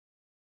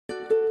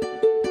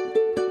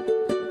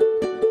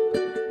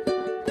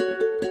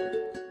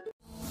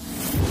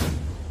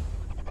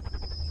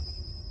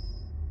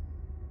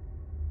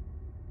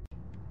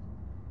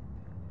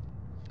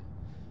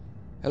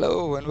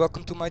and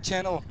welcome to my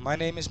channel. My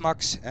name is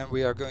Max and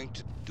we are going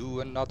to do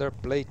another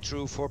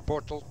playthrough for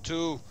Portal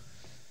 2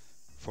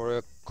 for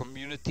a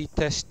community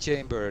test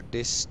chamber.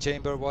 This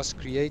chamber was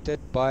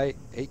created by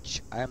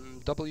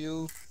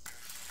HMW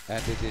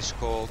and it is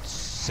called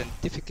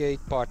Sendificate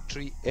Part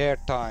 3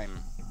 Airtime.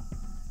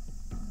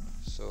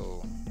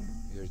 So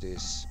here it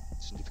is,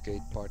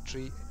 Sendificate Part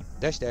 3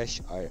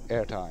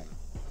 Airtime.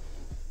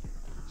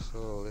 So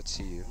let's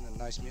see,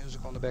 nice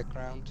music on the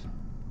background.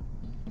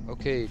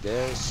 Okay,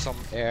 there's some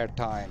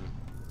airtime.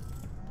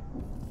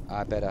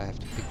 I bet I have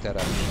to pick that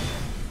up.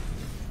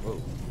 Whoa.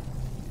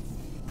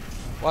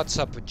 What's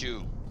up with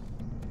you?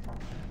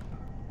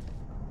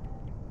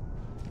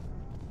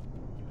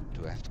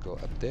 Do I have to go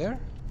up there?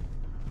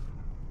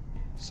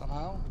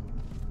 Somehow?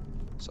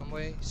 Some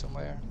way?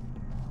 Somewhere?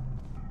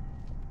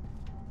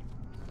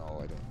 No,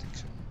 I don't think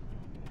so.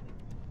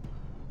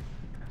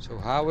 So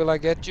how will I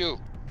get you?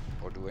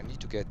 Or do I need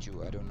to get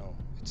you? I don't know.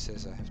 It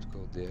says I have to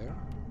go there.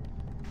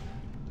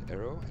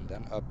 Arrow and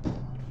then up.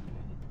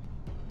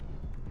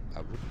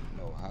 I wouldn't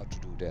know how to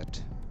do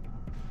that.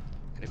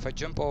 And if I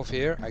jump off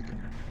here, I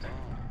can. Oh,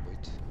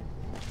 wait.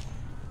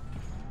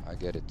 I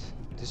get it.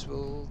 This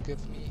will get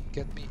me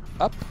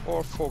up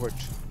or forward.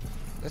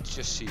 Let's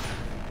just see.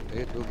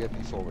 It will get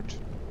me forward.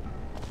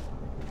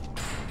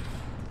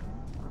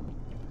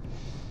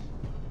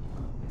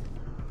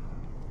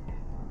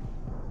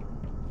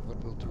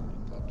 What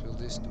will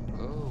this do?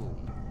 Oh.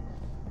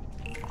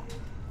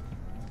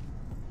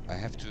 I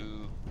have to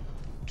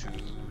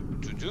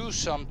do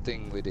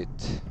something with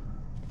it,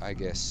 I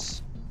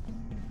guess.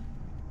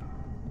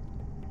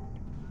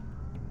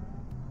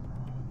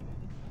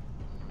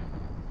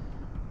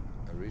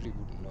 I really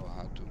wouldn't know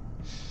how to.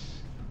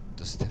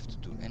 Does it have to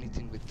do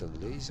anything with the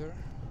laser?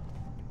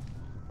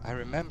 I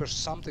remember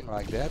something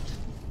like that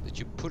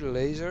you put a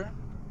laser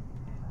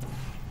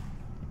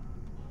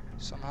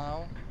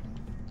somehow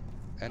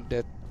and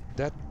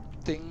that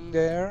thing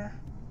there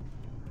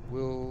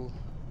will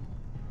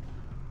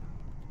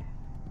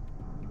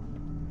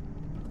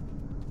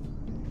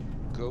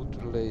go to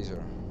the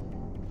laser.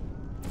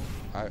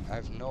 I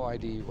have no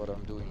idea what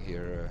I'm doing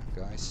here,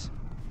 guys.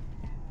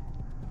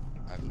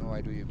 I have no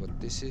idea what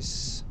this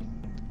is.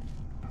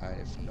 I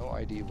have no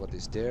idea what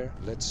is there.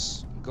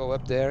 Let's go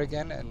up there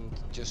again and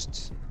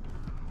just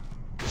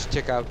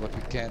check out what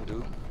we can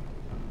do.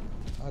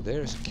 Oh,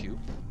 there's a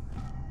cube.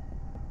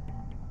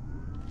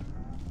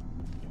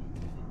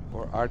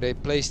 Or are they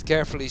placed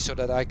carefully so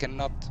that I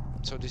cannot?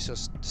 So this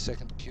is the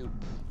second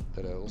cube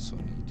that I also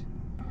need.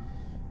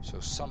 So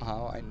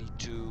somehow I need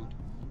to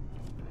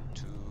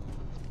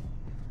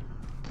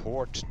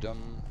port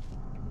them.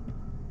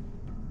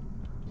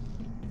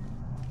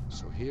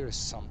 So here is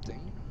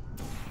something.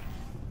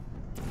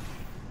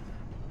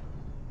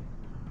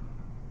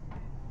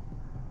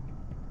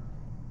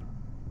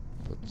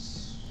 But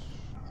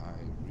I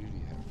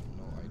really have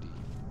no idea.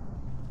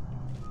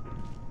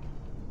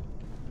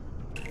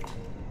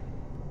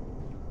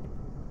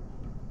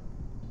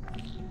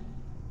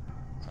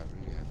 I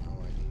really have no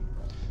idea.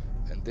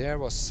 And there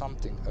was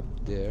something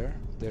up there.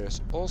 There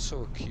is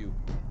also a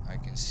cube I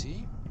can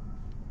see.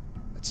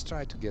 Let's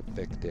try to get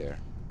back there.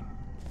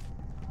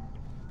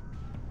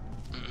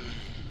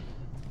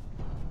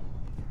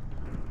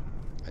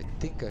 I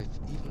think I've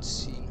even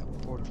seen a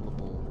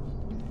portable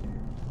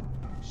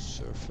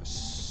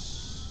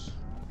surface.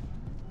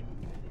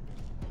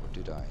 Or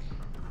did I?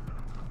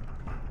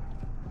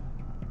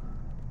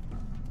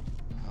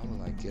 How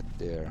will I get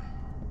there?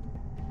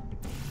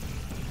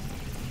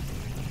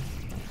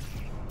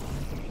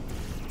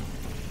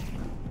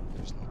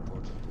 There's no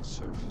portable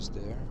surface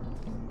there.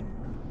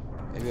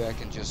 Maybe I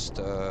can just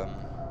do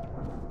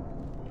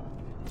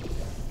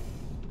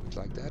it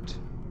like that.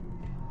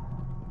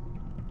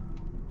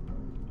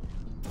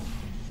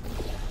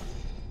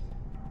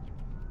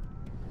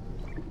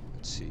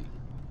 Let's see.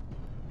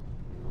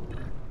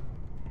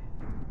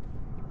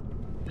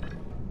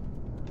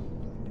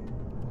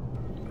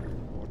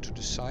 Or to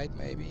the side,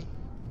 maybe.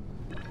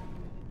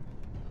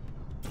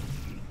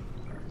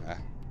 Ah.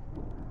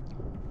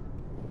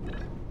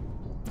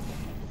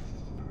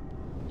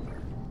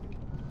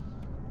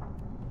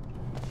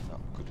 No,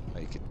 couldn't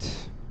make it.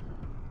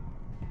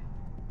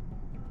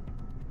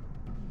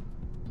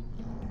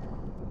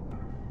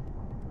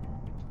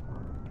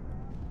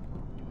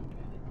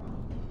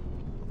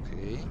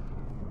 Okay.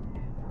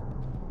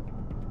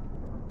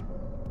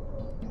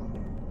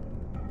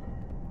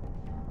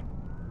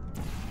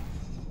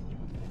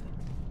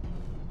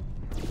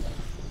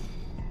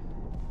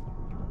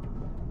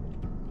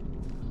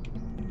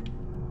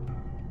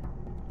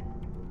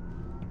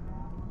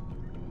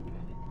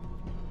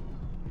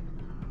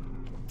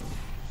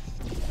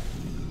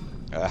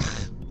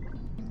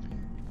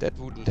 That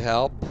wouldn't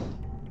help.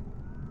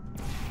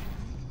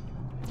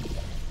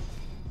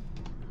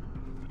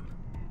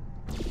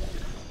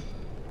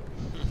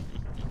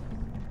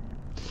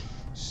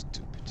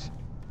 Stupid.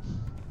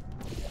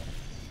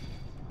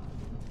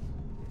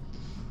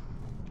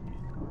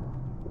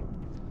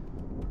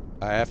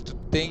 I have to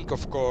think,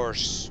 of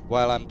course,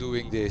 while I'm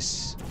doing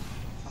this.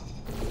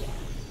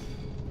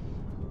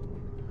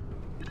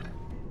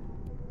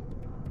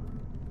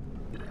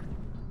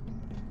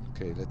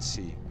 Okay, let's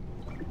see.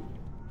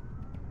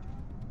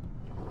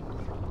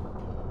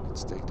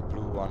 Let's take the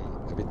blue one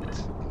a bit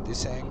in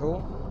this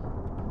angle.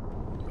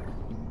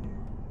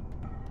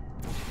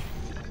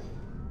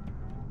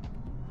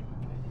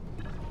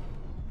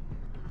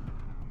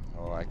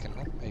 Oh, I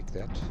cannot make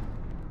that.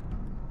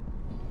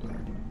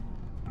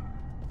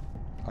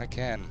 I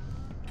can,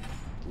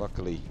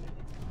 luckily.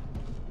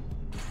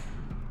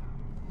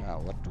 Now,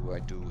 what do I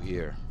do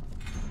here?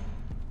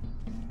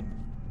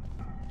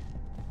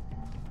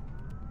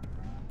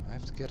 I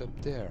have to get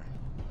up there.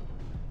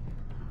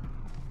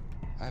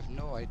 I have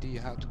no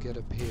idea how to get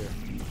up here.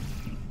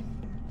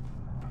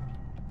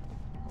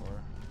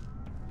 Or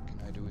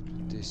can I do it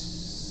with this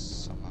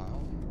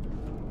somehow?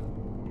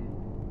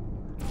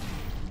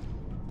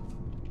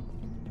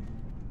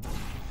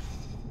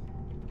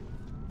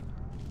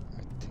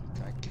 I think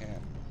I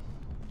can.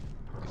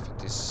 If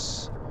it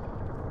is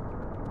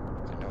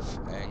enough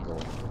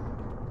angle.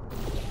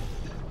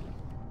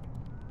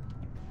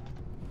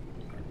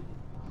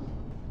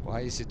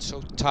 Why is it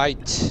so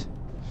tight?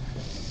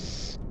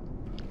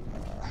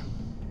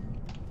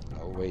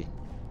 No way.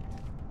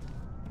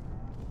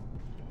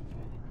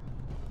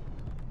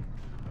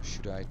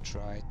 Should I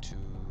try to...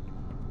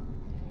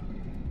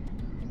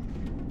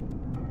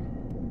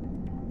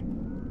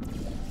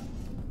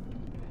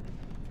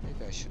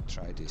 Maybe I should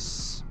try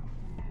this.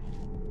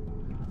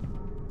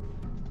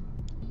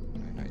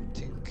 And I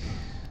think...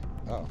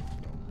 Oh,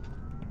 no.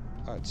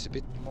 Oh, it's a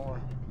bit more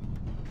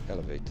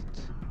elevated.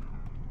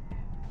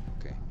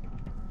 Okay.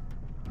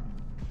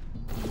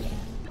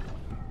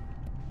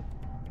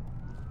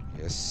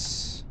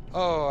 Yes.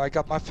 Oh, I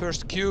got my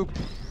first cube.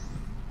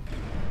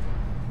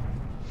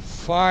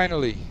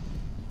 Finally.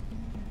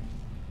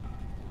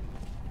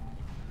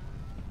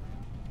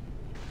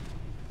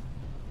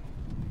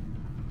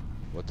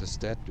 What does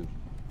that do?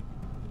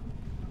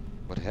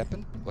 What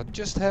happened? What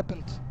just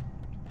happened?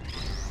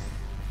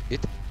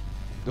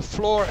 The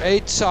floor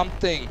ate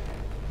something.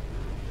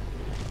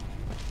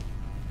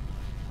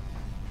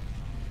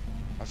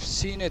 I've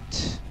seen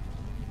it.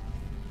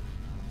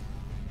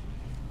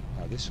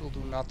 Now this will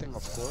do nothing,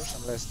 of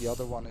course, unless the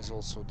other one is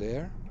also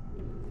there.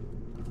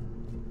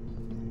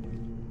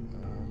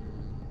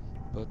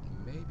 But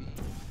maybe...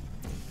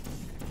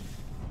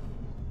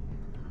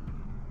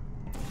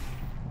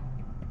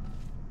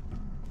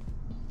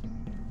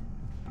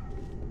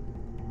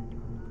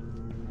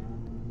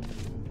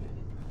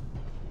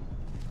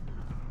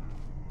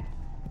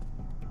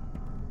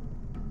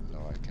 No,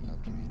 I cannot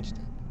reach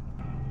that.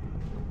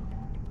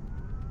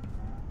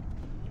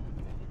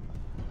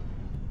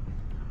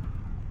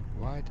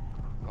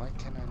 Why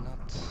can I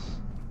not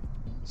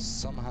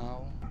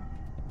somehow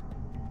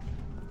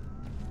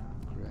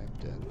grab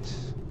that?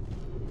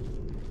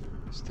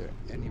 Is there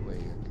any way I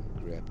can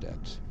grab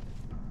that?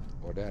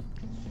 Or that,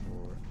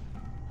 for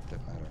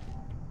that matter?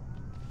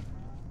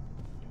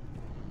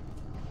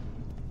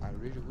 I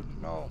really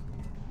wouldn't know.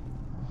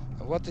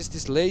 And what is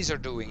this laser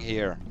doing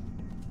here?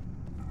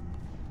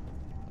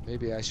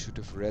 Maybe I should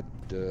have read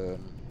the...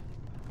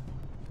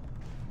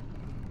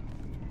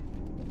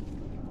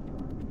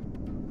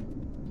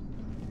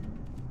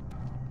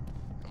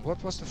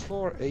 What was the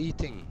floor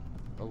eating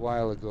a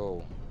while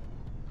ago?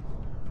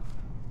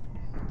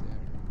 There.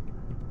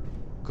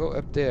 Go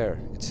up there,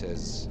 it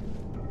says.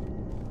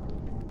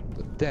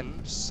 But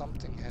then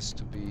something has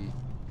to be...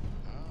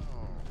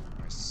 Oh,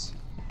 I see.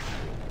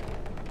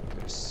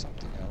 There's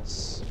something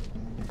else.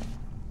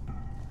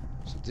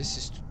 So this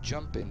is to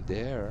jump in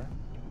there.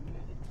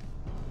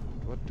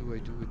 What do I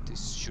do with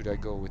this? Should I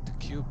go with the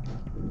cube?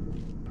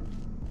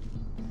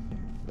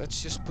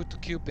 Let's just put the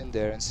cube in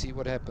there and see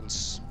what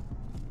happens.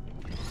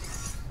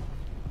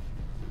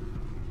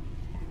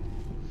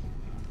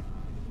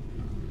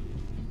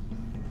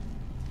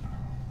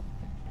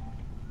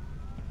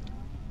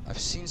 I've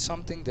seen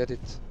something that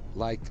it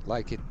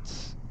like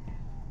it.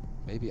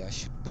 Maybe I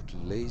should put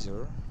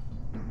laser.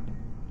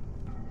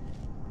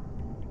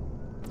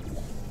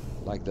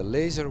 Like the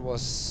laser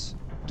was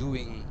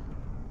doing.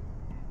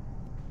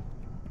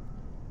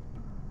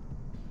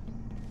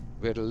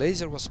 Where the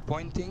laser was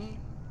pointing,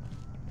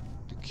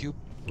 the cube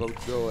will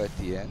go at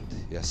the end.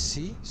 Yeah,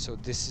 see? So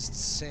this is the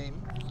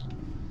same.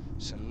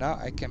 So now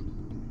I can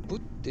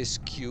put this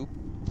cube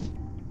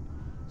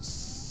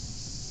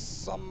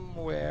somewhere.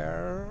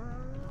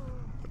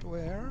 But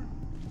where?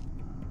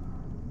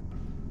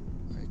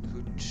 I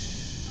could...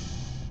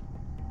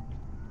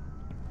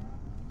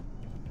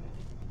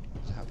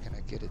 But how can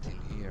I get it in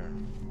here?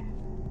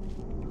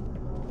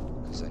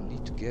 Because I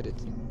need to get it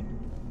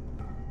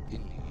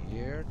in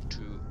here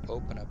to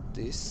open up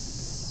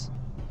this,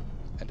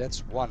 and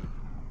that's one,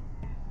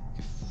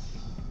 if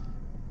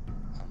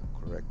I'm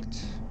correct.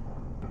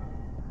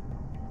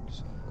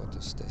 So what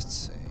does that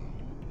say?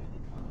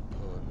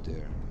 Go up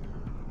there.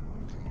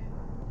 Okay.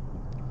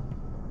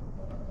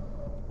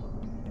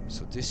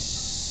 So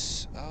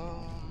this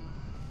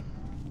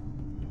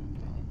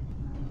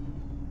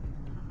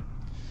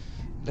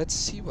let's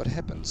see what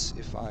happens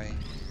if I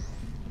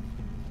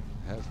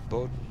have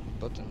both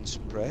buttons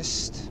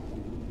pressed.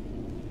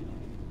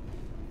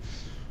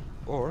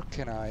 Or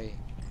can I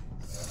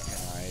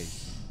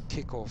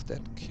kick off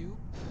that cube?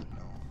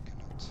 No, I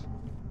cannot.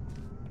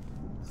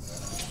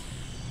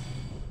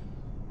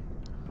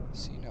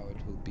 See, now it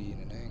will be in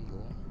an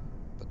angle,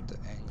 but the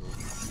angle will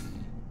be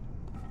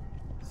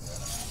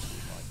too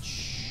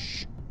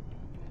much,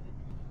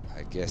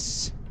 I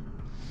guess.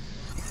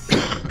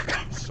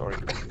 Sorry,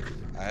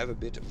 I have a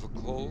bit of a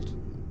cold.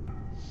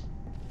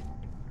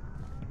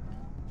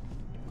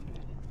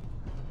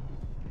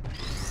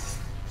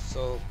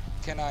 So,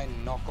 can I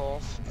knock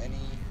off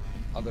any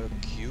other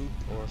cube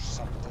or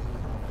something?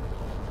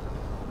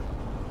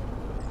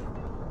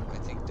 I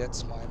think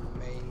that's my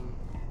main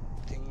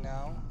thing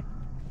now.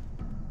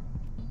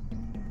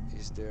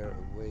 Is there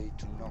a way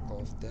to knock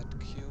off that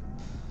cube?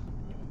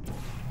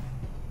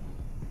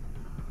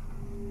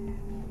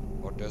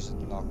 Or does it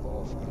knock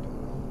off? I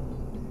don't know.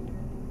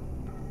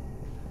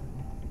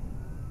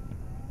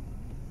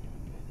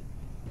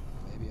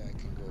 Maybe I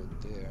can go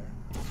there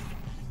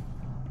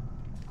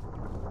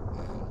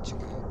and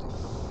check out if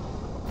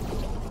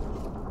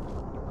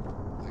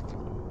I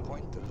can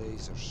point the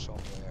laser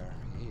somewhere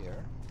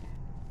here.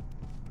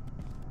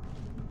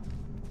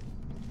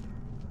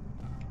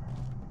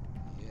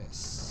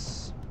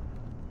 Yes.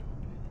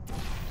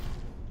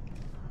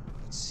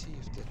 Let's see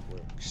if that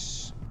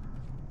works.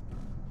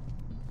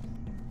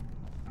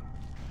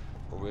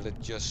 Or will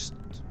it just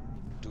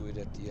do it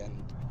at the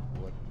end?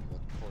 What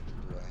portal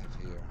do I have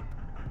here?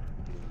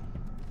 Blue.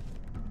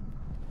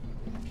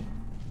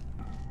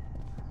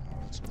 Now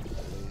let's put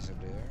the laser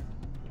there.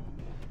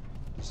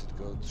 Does it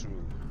go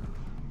through?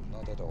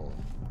 Not at all.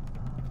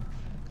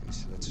 Okay,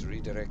 so let's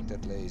redirect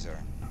that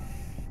laser.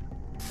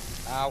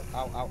 Ow,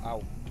 ow, ow,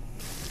 ow.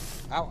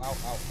 Ow, ow,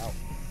 ow, ow,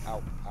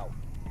 ow, ow.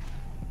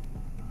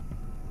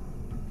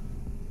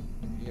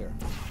 Here.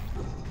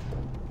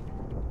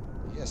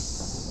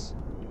 Yes.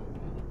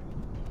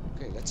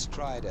 Okay, let's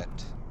try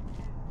that.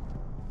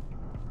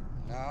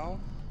 Now,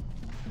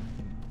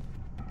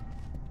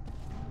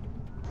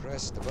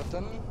 press the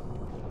button.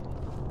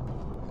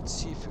 Let's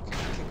see if we can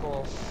kick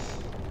off.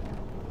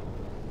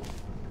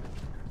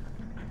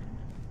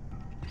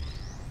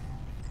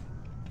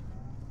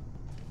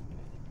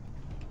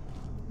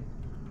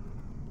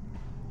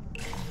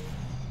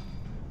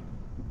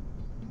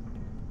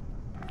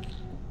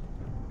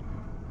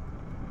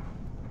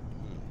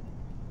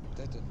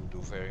 That didn't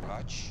do very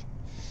much.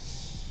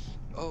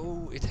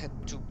 Oh, it had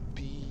to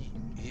be...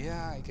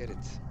 Yeah, I get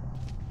it.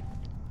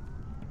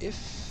 If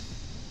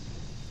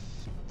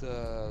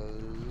the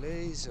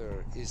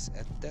laser is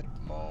at that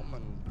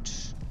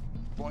moment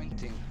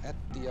pointing at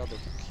the other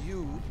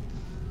cube,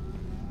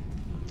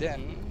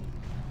 then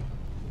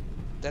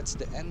that's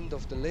the end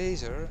of the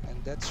laser,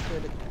 and that's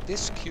where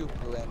this cube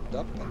will end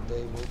up, and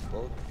they will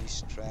both be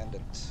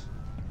stranded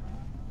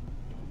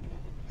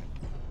and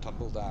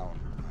tumble down,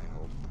 I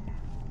hope.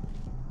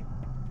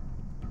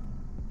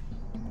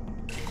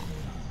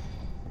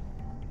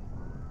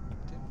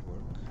 Didn't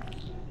work.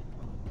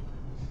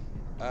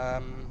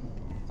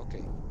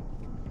 Okay, I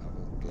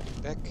will get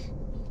it back.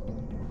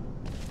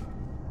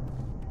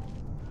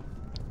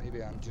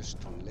 Maybe I'm just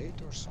too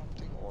late or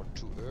something, or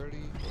too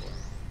early, or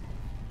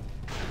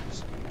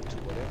to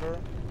whatever.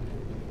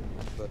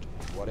 But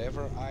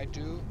whatever I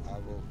do, I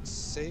will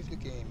save the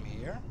game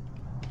here.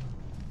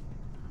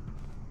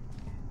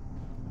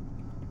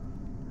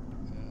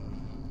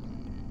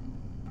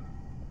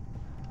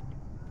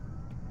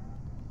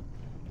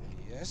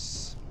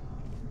 Yes.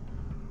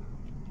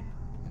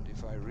 And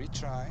if I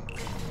retry,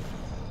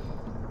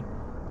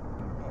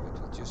 no, it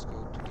will just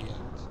go to the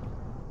end.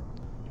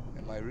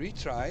 And my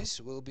retries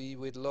will be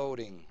with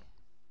loading,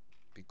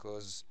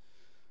 because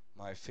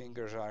my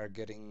fingers are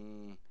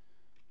getting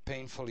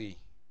painfully.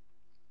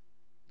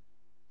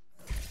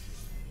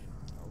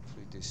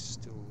 Hopefully this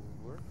still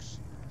works.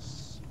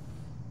 Yes.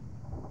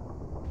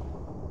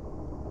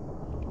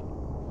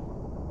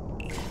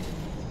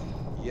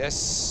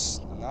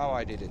 Yes, now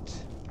I did it.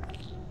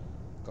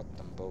 Got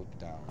them both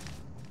down.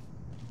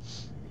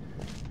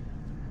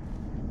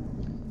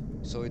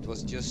 So it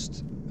was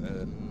just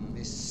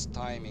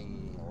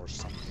mistiming or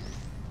something,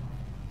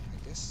 I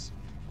guess.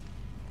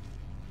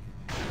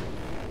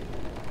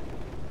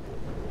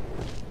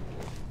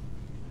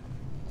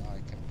 Now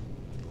I can put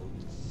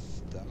both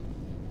of them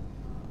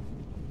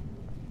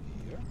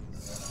here.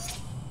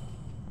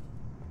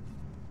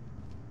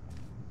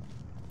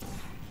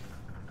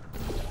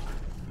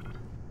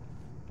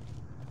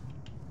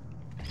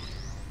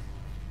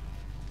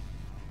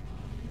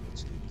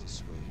 Let's do it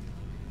this way,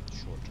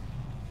 shorter.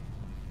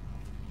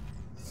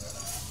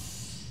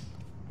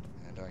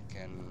 And I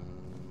can...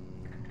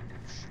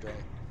 Should I...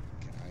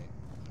 Can I...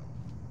 No.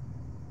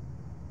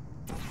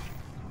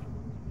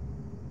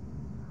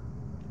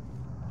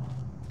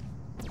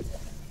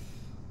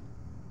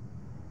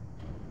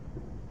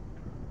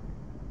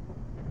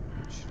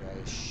 Should I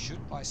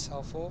shoot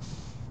myself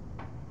off?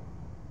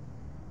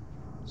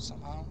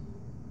 Somehow?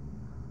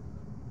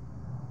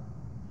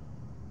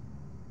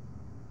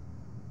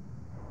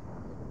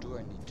 What do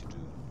I need to do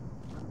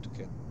to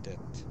get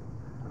that?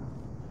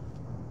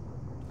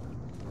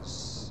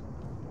 Because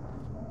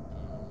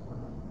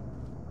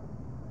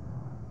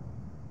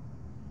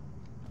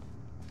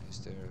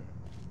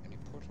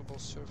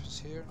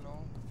here?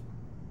 No.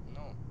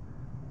 No.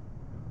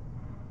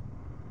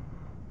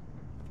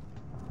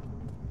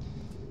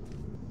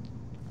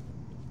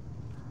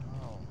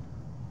 Oh.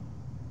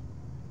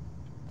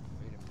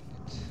 Wait a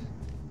minute.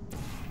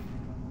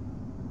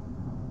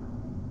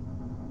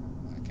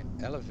 I can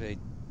elevate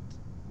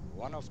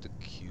one of the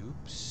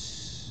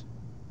cubes.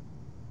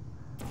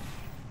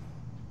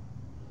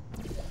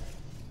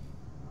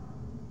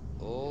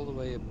 All the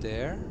way up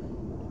there.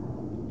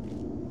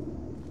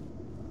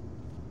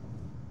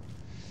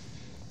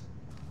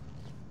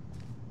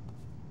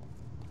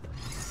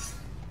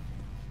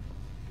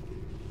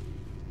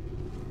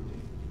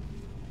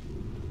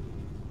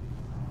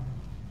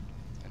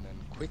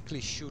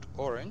 Quickly shoot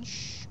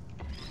orange.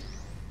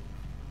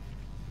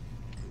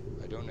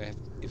 I don't know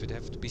if it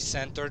have to be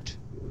centered,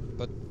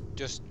 but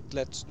just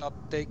let's not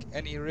take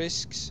any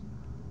risks.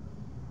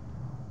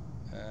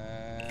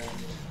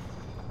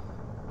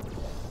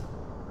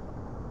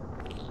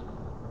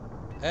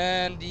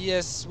 And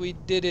yes, we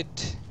did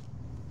it.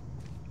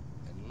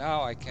 And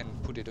now I can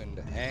put it in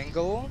the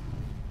angle.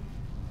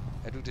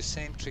 I do the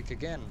same trick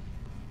again,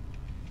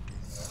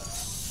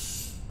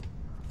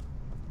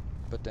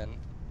 but then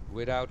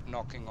without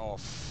knocking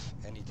off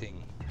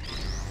anything.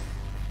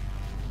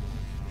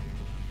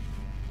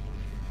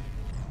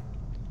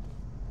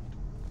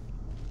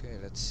 Okay,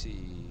 let's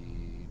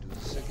see. Do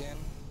this again.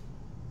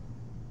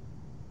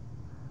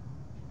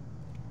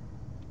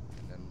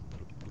 And then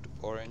put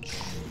orange.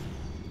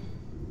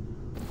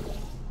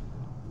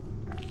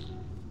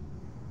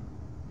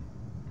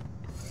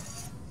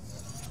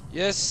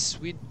 Yes,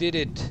 we did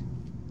it.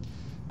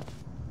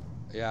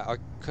 Yeah, I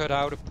cut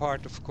out a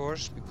part, of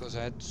course, because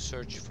I had to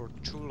search for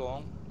too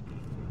long.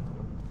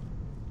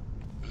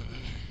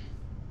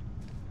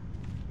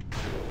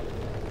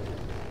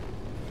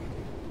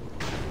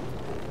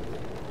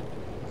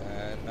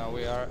 And now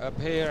we are up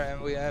here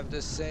and we have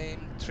the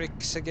same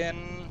tricks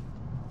again.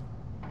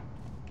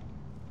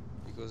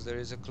 Because there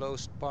is a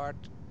closed part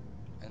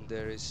and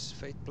there is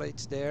fate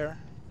plates there.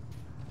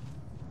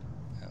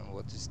 And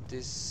what is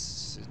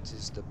this? It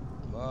is the...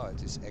 oh,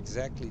 it is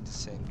exactly the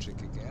same trick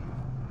again.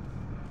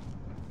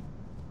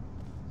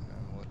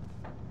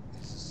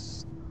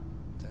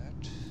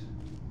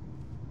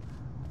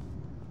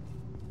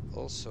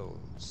 Also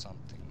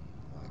something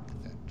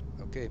like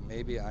that. Okay,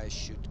 maybe I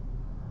should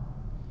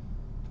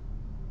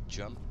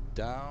jump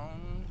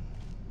down.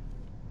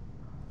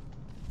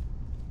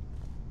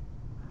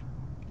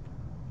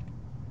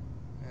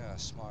 Yeah,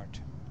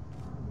 smart.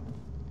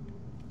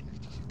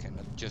 If you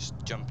cannot just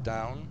jump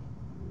down,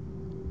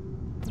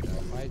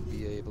 I might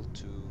be able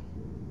to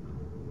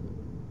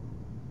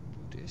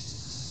do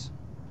this.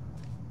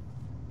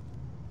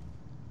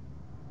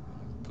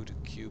 Put a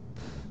cube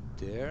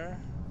there.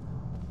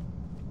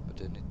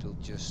 Then it will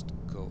just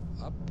go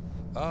up.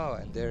 Oh,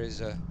 and there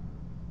is a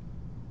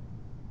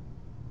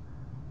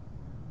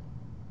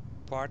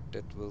part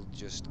that will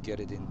just get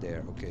it in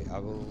there. Okay,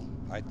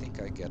 I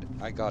think I get it.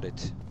 I got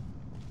it.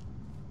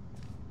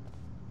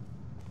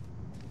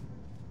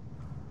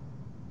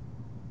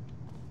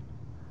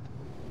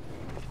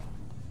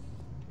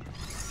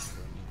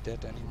 Don't need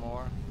that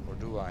anymore, or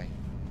do I?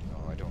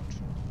 No, I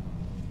don't.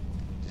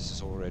 This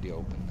is already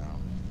open now.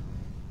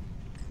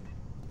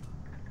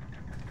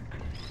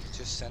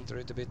 Just center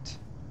it a bit.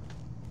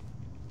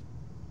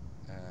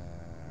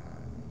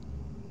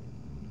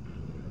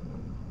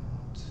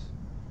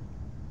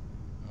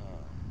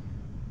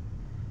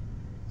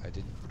 I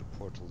didn't put a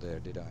portal there,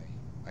 did I?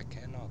 I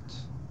cannot.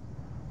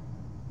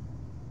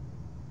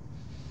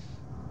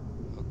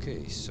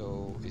 Okay,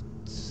 so it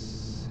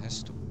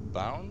has to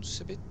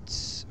bounce a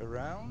bit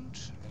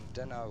around, and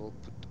then I will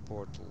put the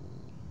portal.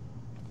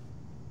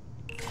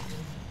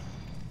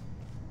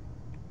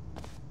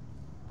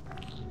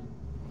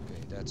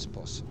 That's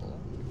possible.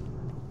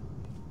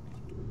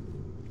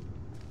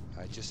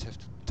 I just have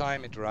to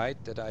time it right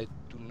that I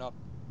do not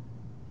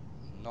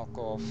knock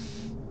off.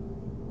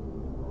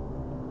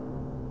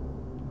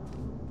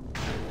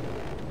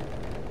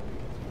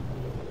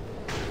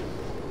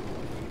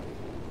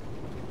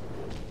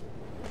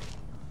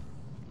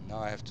 Now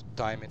I have to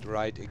time it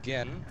right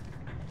again.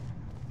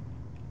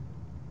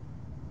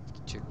 Have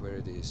to check where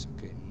it is.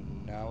 Okay,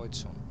 now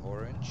it's on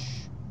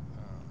orange.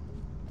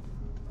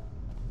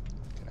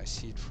 I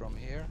see it from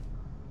here.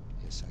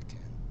 Yes, I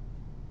can.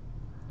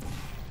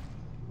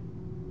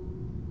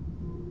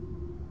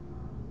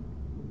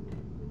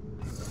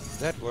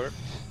 That worked.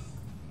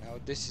 Now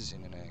this is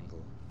in an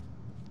angle.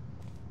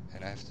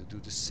 And I have to do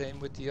the same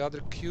with the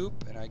other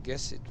cube, and I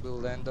guess it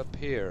will end up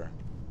here.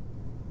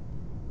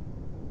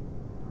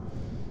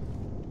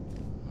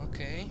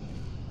 Okay.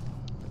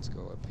 Let's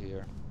go up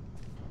here.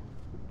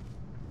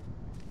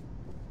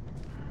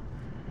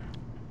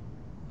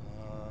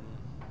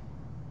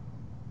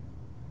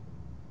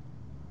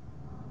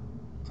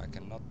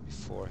 Cannot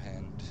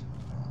beforehand.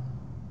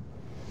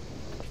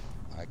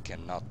 I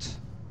cannot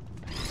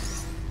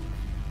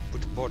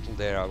put a portal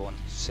there, I want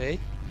to say.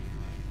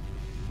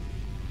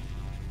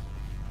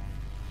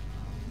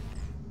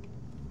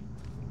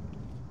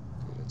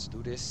 Okay, let's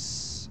do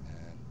this.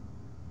 And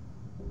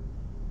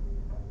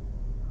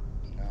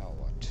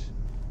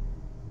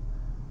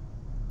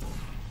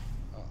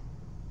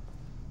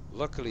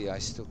Luckily I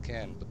still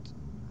can, but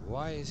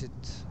why is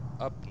it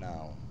up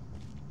now?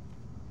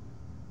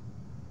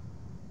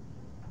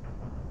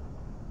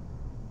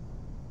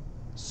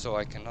 So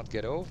I cannot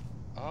get over?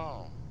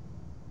 Oh.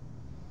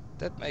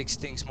 That makes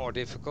things more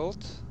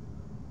difficult.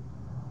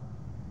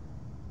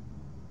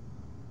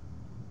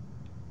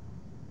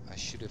 I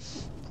should have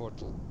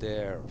portaled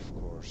there,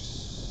 of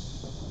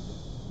course.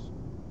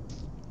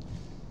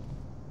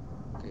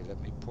 Okay, let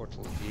me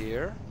portal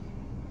here.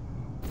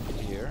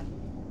 Here.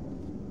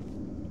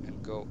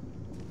 And go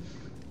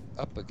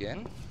up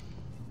again.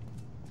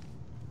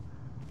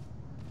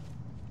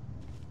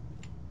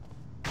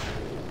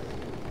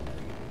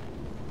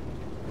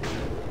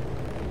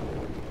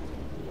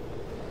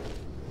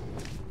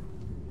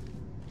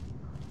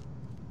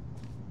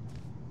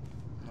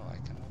 No, I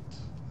cannot.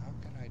 How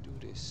can I do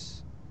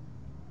this?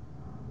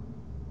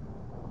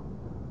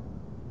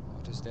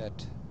 What is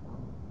that?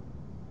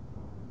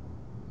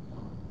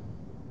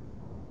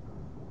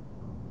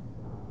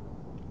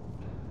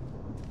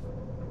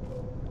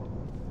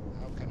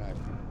 How can I?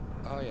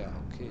 Oh yeah,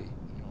 okay.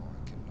 No,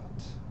 I cannot.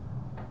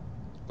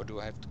 Or do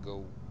I have to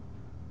go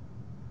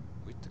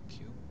with the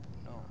cube?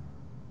 No.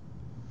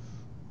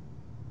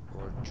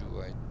 Or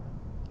do I...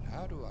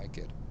 How do I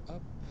get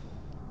up?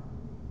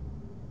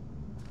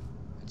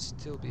 And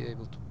still be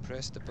able to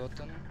press the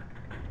button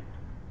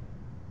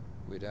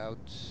without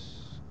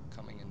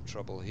coming in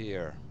trouble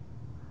here.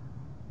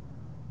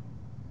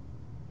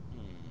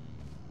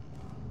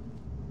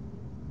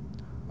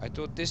 I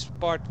thought this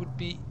part would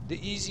be the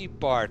easy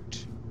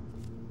part,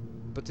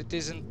 but it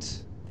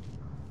isn't.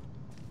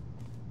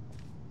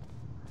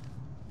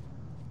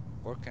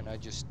 Or can I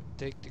just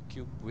take the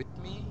cube with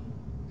me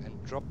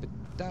and drop it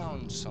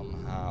down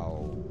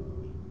somehow?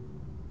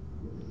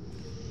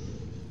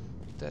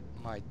 That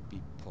might be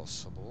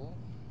possible.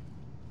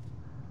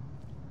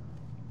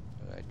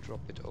 But I drop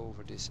it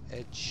over this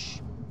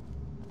edge.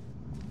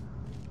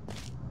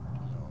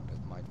 No,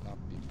 that might not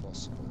be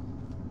possible.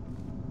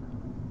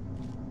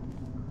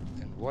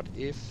 And what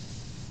if...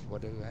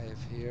 What do I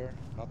have here?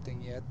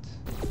 Nothing yet.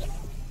 If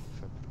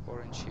I put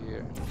orange here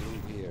and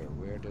blue here,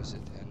 where does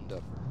it end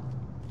up?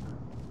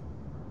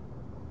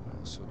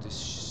 So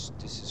this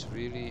is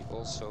really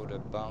also the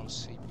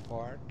bouncy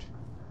part.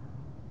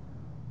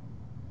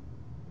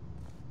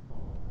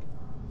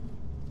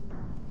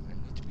 I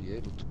need to be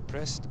able to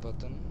press the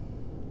button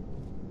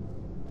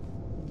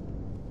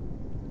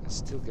and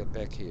still get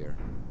back here.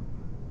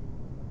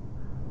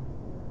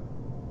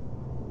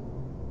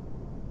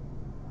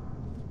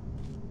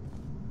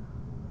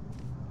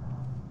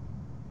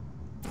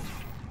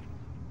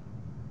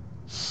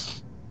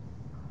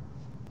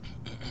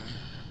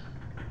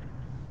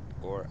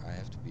 Or I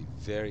have to be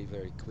very,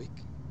 very quick.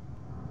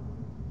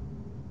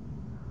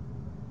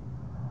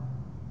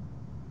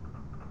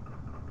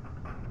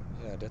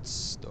 Yeah,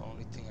 that's the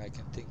only thing I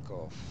can think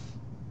of.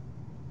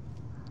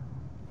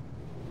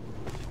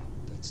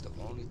 That's the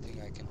only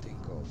thing I can think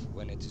of.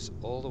 When it is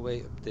all the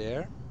way up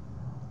there,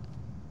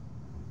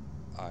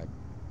 I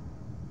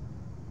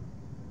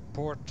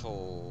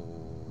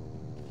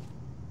portal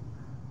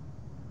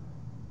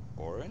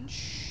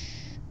orange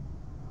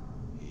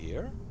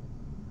here.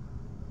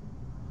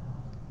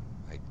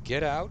 I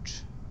get out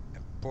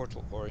and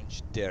portal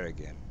orange there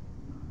again.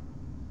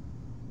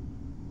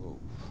 Whoa.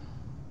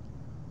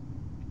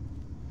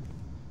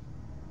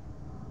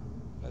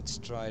 Let's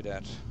try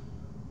that.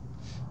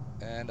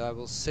 And I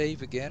will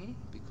save again,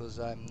 because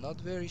I'm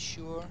not very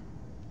sure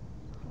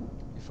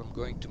if I'm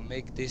going to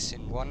make this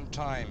in one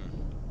time.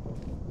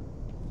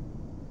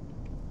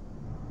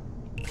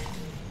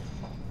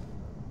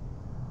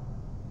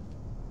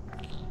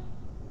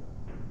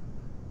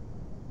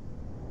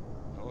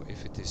 No,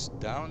 if it is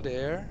down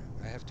there,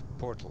 I have to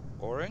portal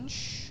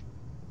orange.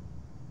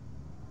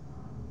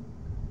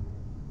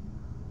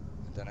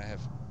 And then I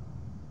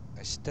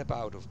step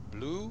out of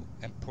blue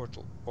and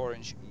portal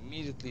orange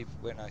immediately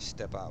when I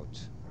step out.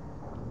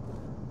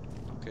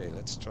 Okay,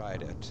 let's try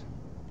that.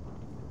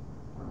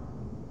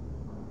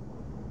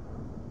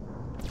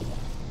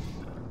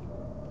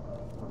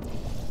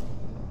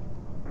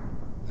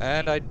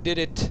 And I did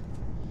it!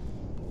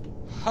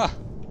 Ha!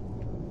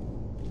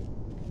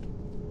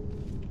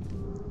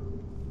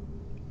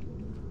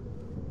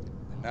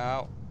 And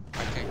now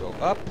I can go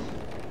up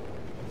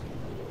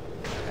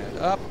and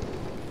up.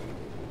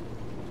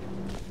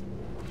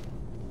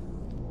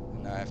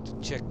 I have to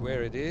check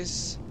where it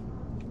is.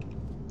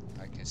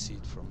 I can see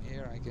it from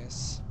here, I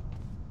guess.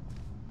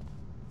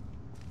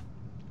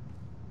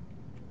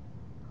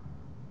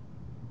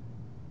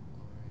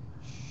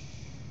 Orange.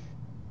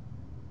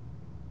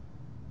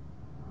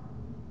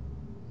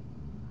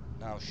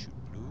 Now shoot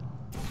blue.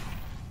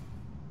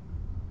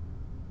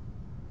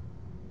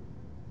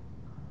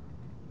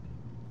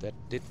 That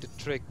did the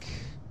trick.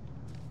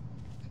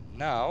 And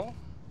now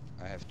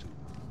I have to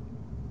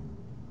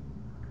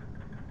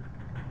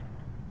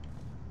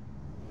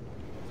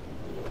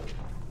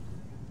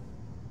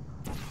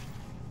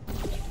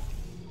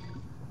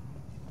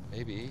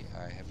maybe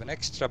I have an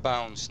extra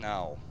bounce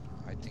now.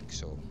 I think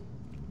so.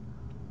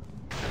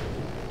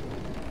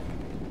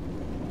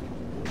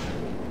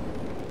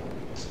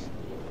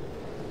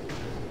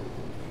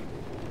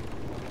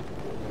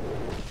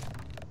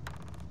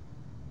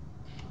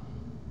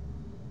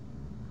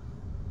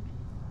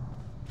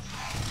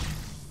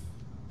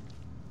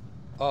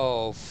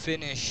 Oh,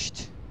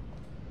 finished.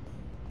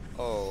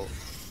 Oh.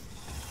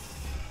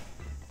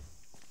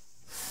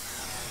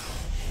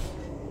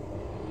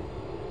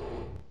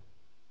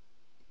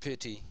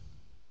 Pity.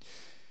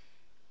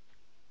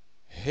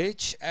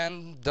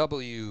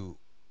 HMW.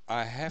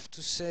 I have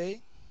to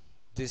say,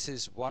 this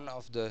is one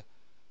of the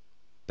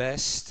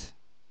best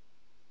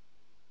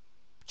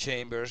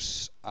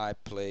chambers I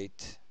played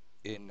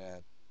in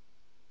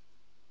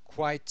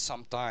quite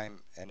some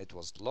time, and it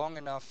was long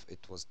enough,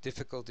 it was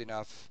difficult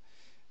enough,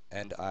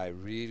 and I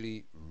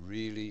really,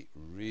 really,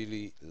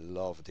 really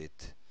loved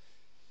it.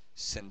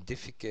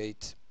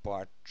 Sendificate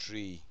Part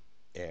 3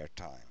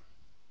 Airtime.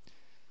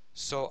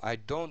 So I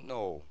don't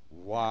know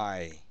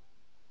why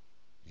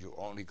you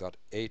only got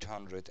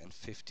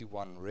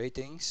 851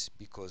 ratings,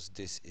 because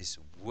this is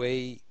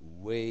way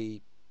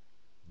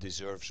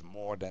deserves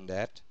more than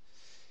that.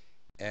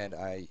 And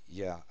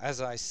as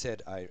I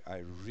said, I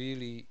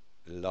really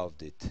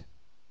loved it.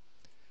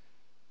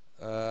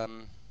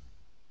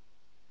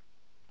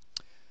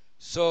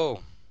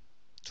 So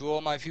to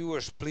all my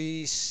viewers,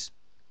 please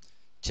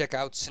check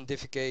out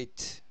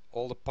Sendificate,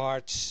 all the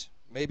parts.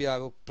 Maybe I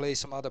will play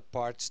some other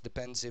parts,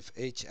 depends if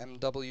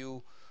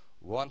HMW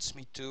wants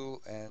me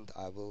to, and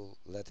I will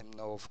let him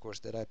know, of course,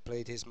 that I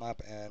played his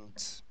map, and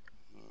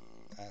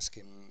ask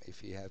him if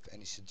he have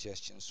any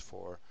suggestions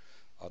for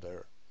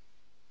other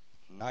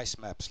nice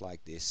maps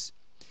like this.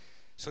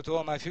 So to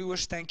all my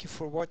viewers, thank you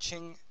for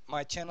watching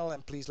my channel,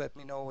 and please let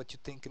me know what you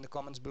think in the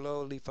comments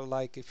below. Leave a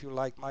like if you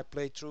like my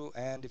playthrough,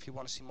 and if you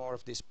want to see more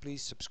of this,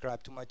 please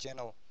subscribe to my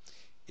channel.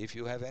 If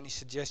you have any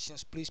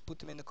suggestions, please put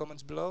them in the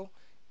comments below,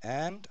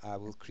 and I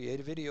will create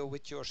a video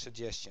with your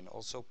suggestion.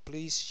 Also,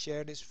 please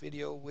share this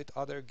video with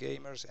other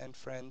gamers and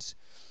friends.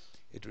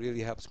 It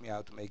really helps me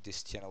out to make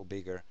this channel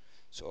bigger.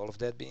 So all of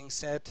that being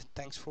said,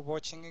 thanks for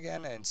watching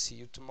again, and see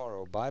you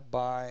tomorrow. Bye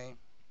bye.